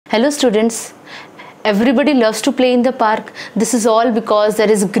Hello students, everybody loves to play in the park. This is all because there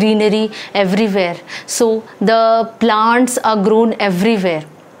is greenery everywhere. So the plants are grown everywhere.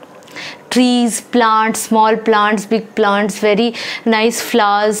 Trees, plants, small plants, big plants, very nice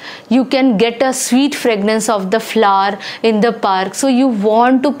flowers. You can get a sweet fragrance of the flower in the park. So you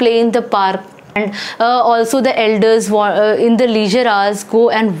want to play in the park. And also the elders in the leisure hours go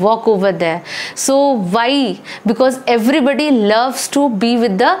and walk over there. So why? Because everybody loves to be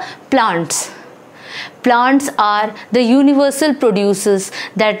with the plants. Plants are the universal producers,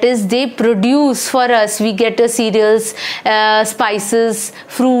 that is, they produce for us. We get cereals, spices,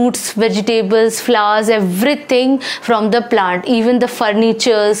 fruits, vegetables, flowers, everything from the plant. Even the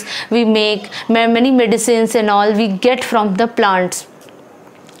furnitures we make, many medicines and all we get from the plants.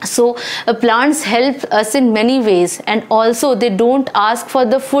 So plants help us in many ways, and also they don't ask for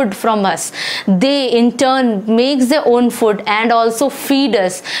the food from us. They in turn makes their own food and also feed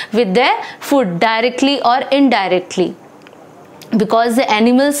us with their food directly or indirectly, because the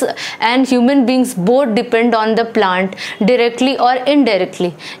animals and human beings both depend on the plant directly or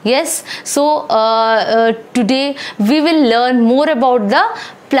indirectly. Yes, so today we will learn more about the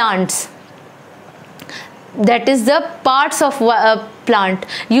plants, that is the parts of plant.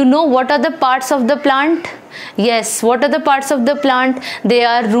 You know what are the parts of the plant? Yes, what are the parts of the plant? They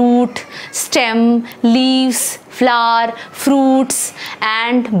are root, stem, leaves, flower, fruits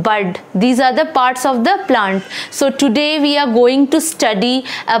and bud. These are the parts of the plant. So today we are going to study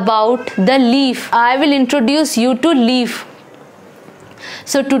about the leaf. I will introduce you to leaf.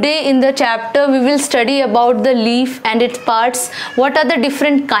 So today in the chapter we will study about the leaf and its parts, what are the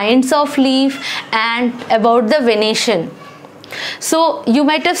different kinds of leaf, and about the venation. So you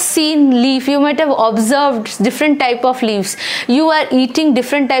might have seen leaf, you might have observed different type of leaves. You are eating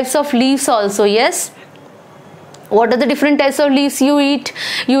different types of leaves also, yes? What are the different types of leaves you eat?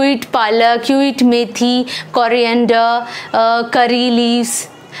 You eat palak, you eat methi, coriander, curry leaves,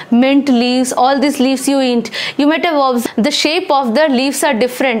 mint leaves, all these leaves you eat. You might have observed the shape of the leaves are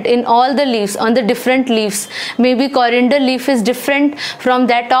different in all the leaves, on the different leaves. Maybe coriander leaf is different from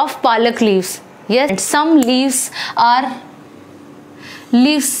that of palak leaves. Yes, and some leaves are,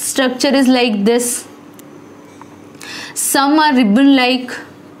 leaf structure is like this. Some are ribbon like.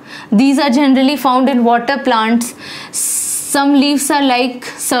 These are generally found in water plants. Some leaves are like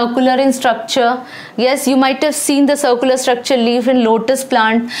circular in structure. Yes, you might have seen the circular structure leaf in lotus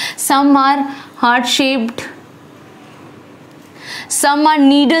plant. Some are heart shaped. Some are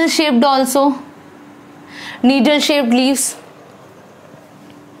needle shaped also. Needle shaped leaves.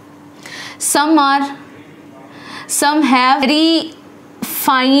 Some have very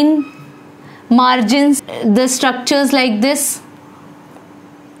fine margins, the structures like this.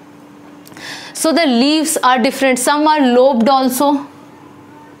 So the leaves are different. Some are lobed also.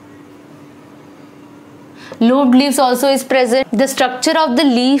 Lobed leaves also is present. The structure of the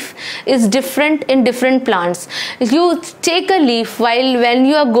leaf is different in different plants. If you take a leaf, when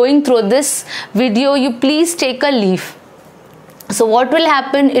you are going through this video, you please take a leaf. So what will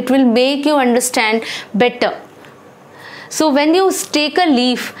happen? It will make you understand better. So when you take a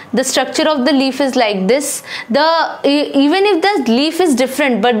leaf, the structure of the leaf is like this. Even if the leaf is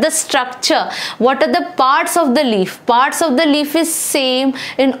different, but the structure, what are the parts of the leaf? Parts of the leaf is same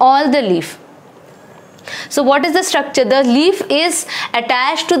in all the leaf. So what is the structure? The leaf is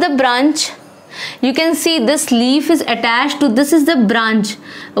attached to the branch. You can see this leaf is attached to, this is the branch.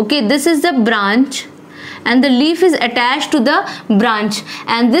 Okay, this is the branch. And the leaf is attached to the branch,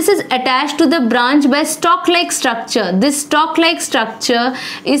 and this is attached to the branch by stalk-like structure. This stalk-like structure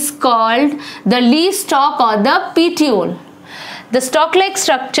is called the leaf stalk or the petiole. The stalk-like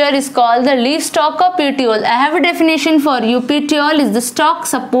structure is called the leaf stalk or petiole. I have a definition for you. Petiole is the stalk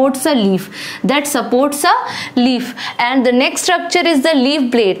supports a leaf, that supports a leaf. And the next structure is the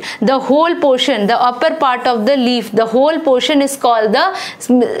leaf blade. The whole portion, the upper part of the leaf, the whole portion is called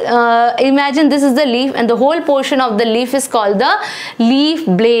the, imagine this is the leaf and the whole portion of the leaf is called the leaf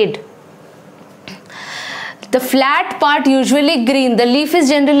blade. The flat part usually green. The leaf is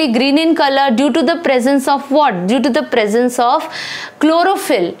generally green in color due to the presence of what? Due to the presence of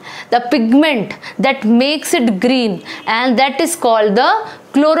chlorophyll, the pigment that makes it green, and that is called the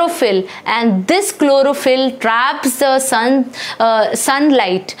chlorophyll. And this chlorophyll traps the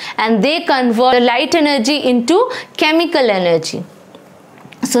sunlight, and they convert the light energy into chemical energy.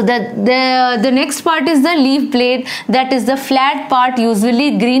 So the next part is the leaf blade, that is the flat part,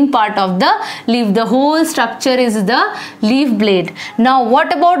 usually green part of the leaf. The whole structure is the leaf blade. Now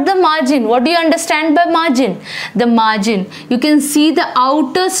what about the margin? What do you understand by margin? The margin, you can see the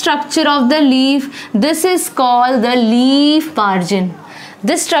outer structure of the leaf. This is called the leaf margin.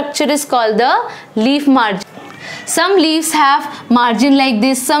 This structure is called the leaf margin. Some leaves have margin like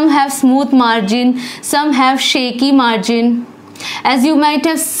this, some have smooth margin, some have shaky margin. As you might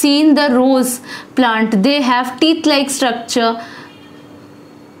have seen the rose plant, they have teeth-like structure.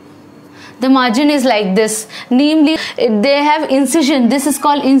 The margin is like this, namely they have incision. This is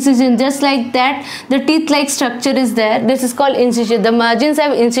called incision. Just like that, the teeth-like structure is there. This is called incision. The margins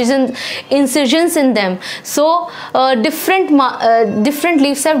have incisions in them. So different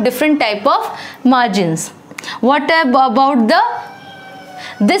leaves have different type of margins. What about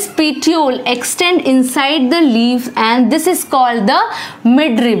this petiole extend inside the leaf, and this is called the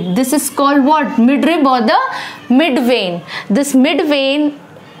midrib. This is called what? Midrib or the midvein. This midvein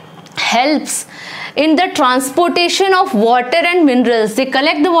helps in the transportation of water and minerals. They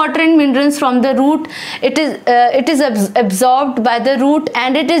collect the water and minerals from the root. It is absorbed by the root,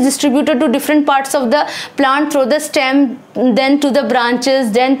 and it is distributed to different parts of the plant through the stem, then to the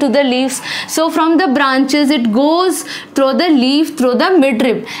branches, then to the leaves. So from the branches it goes through the leaf, through the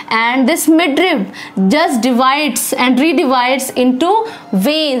midrib, and this midrib just divides and redivides into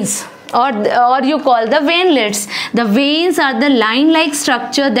veins, or you call the veinlets. The veins are the line-like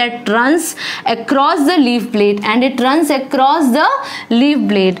structure that runs across the leaf blade, and it runs across the leaf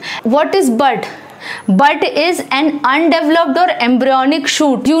blade. What is bud? Bud is an undeveloped or embryonic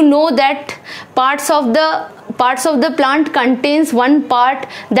shoot. You know that parts of the plant contains one part,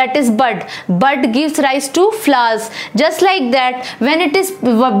 that is bud. Bud gives rise to flowers. Just like that, when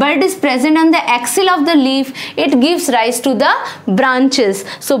bud is present on the axil of the leaf, it gives rise to the branches.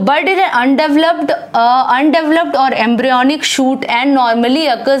 So bud is an undeveloped or embryonic shoot, and normally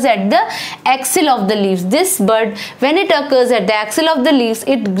occurs at the axil of the leaves. This bud, when it occurs at the axil of the leaves,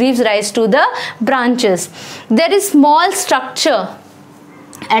 it gives rise to the branches. There is small structure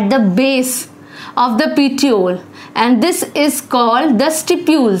at the base of the petiole, and this is called the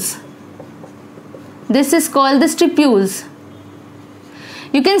stipules. This is called the stipules.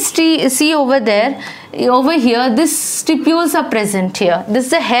 You can see over there, over here, these stipules are present here. This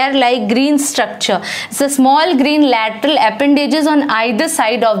is a hair-like green structure. It's a small green lateral appendages on either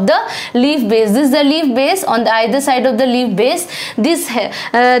side of the leaf base. This is the leaf base. On the either side of the leaf base, this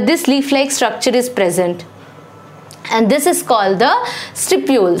leaf-like structure is present, and this is called the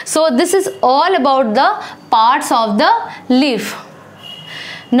stipule. So this is all about the parts of the leaf.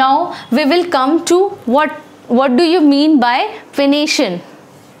 Now we will come to what do you mean by venation?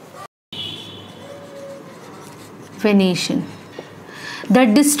 Venation, the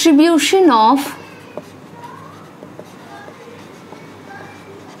distribution of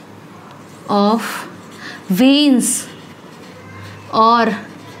veins or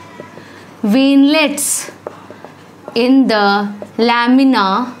veinlets in the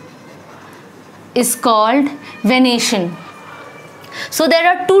lamina is called venation. So there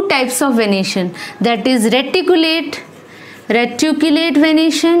are two types of venation, that is reticulate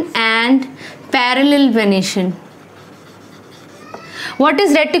venation and parallel venation. What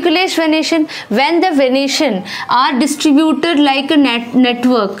is reticulate venation? When the venation are distributed like a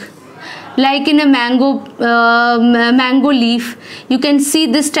network, like in a mango leaf, you can see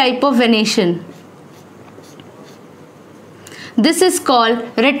this type of venation. This is called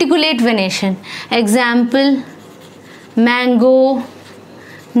reticulate venation. Example: mango,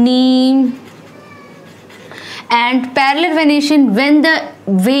 neem. And parallel venation, when the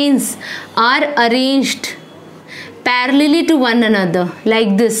veins are arranged parallelly to one another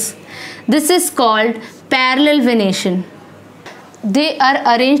like this. This is called parallel venation. They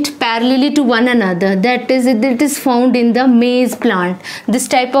are arranged parallelly to one another. That is, it is found in the maize plant. This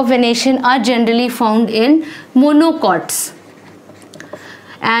type of venation are generally found in monocots,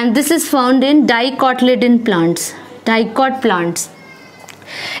 and this is found in dicotyledon plants, dicot plants.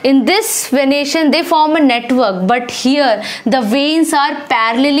 In this venation they form a network, but here the veins are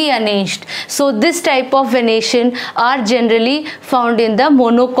parallelly arranged. So this type of venation are generally found in the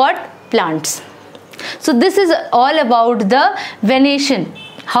monocot plants. So this is all about the venation,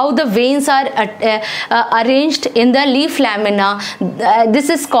 how the veins are arranged in the leaf lamina. This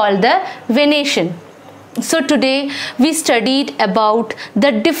is called the venation. So today we studied about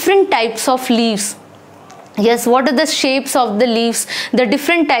the different types of leaves. Yes, what are the shapes of the leaves, the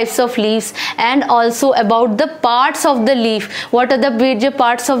different types of leaves, and also about the parts of the leaf, what are the major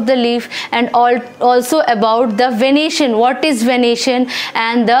parts of the leaf, and also about the venation, what is venation,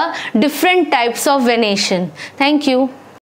 and the different types of venation. Thank you.